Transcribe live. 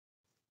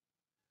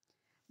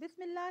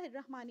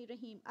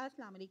Bismillahirrahmanirrahim.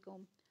 Assalamu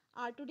alaikum.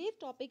 Our today's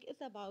topic is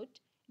about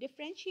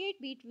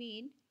differentiate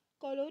between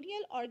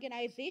colonial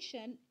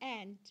organization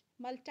and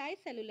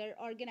multicellular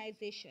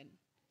organization.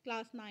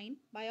 Class 9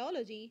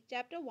 Biology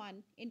Chapter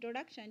 1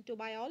 Introduction to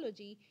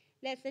Biology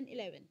Lesson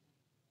 11.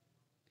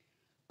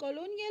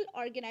 Colonial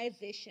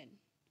organization.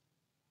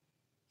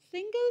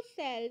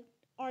 Single-celled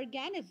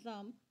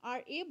organisms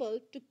are able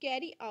to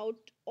carry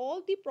out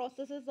all the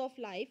processes of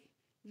life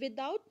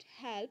without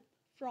help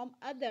from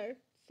other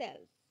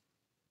cells.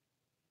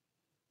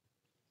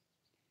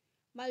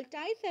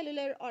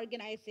 Multicellular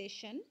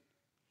organization.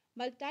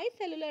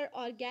 Multicellular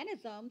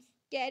organisms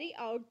carry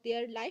out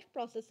their life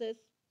processes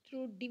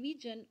through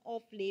division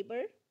of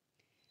labor.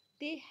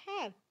 They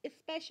have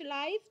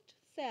specialized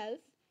cells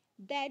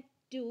that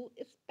do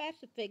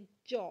specific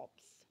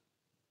jobs.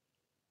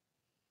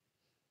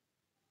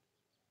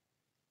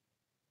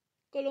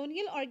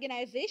 Colonial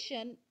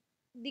organization.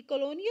 The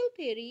colonial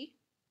theory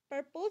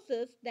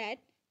proposes that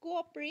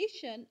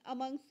cooperation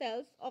among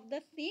cells of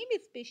the same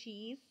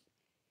species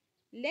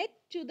led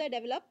to the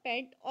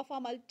development of a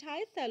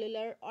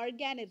multicellular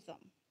organism.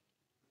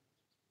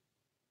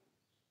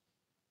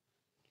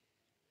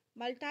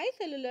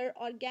 Multicellular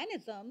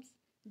organisms,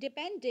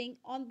 depending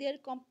on their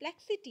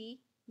complexity,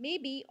 may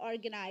be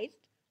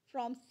organized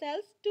from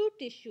cells to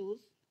tissues,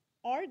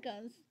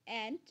 organs,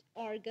 and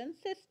organ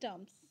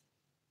systems.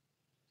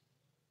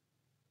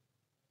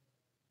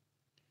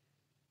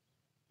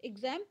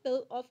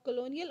 Example of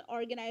colonial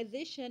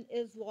organization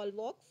is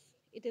Volvox.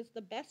 It is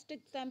the best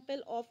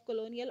example of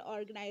colonial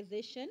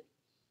organization.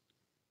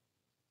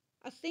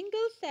 A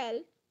single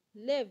cell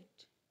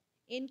lived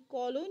in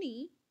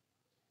colony.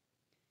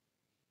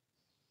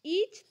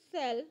 Each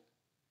cell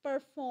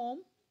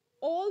performs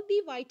all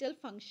the vital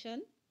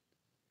function,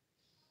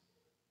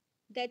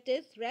 that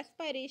is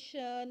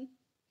respiration,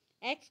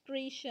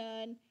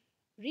 excretion,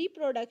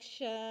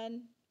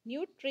 reproduction,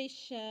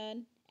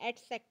 nutrition,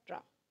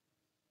 etc.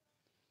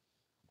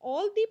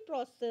 All the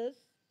process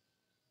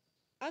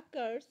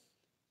occurs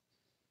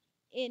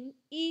in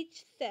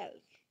each cell.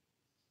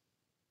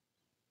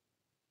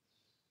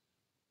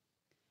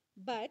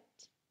 But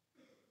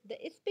the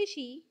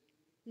species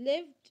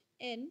lived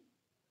in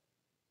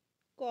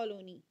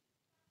colony.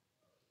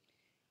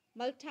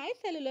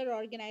 Multicellular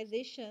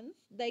organizations.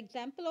 The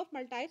example of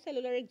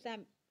multicellular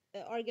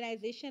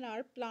organization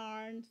are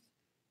plants,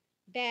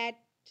 bat,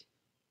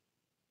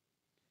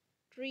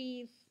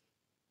 trees,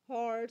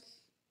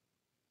 horse,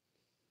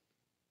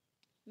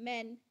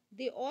 men.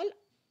 They all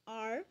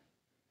are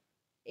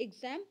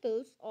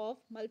examples of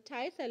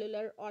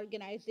multicellular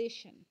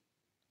organization.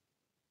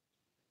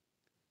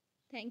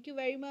 Thank you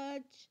very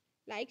much.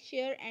 Like,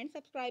 share and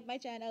subscribe my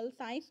channel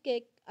Science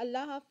Kick.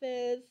 Allah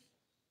Hafiz.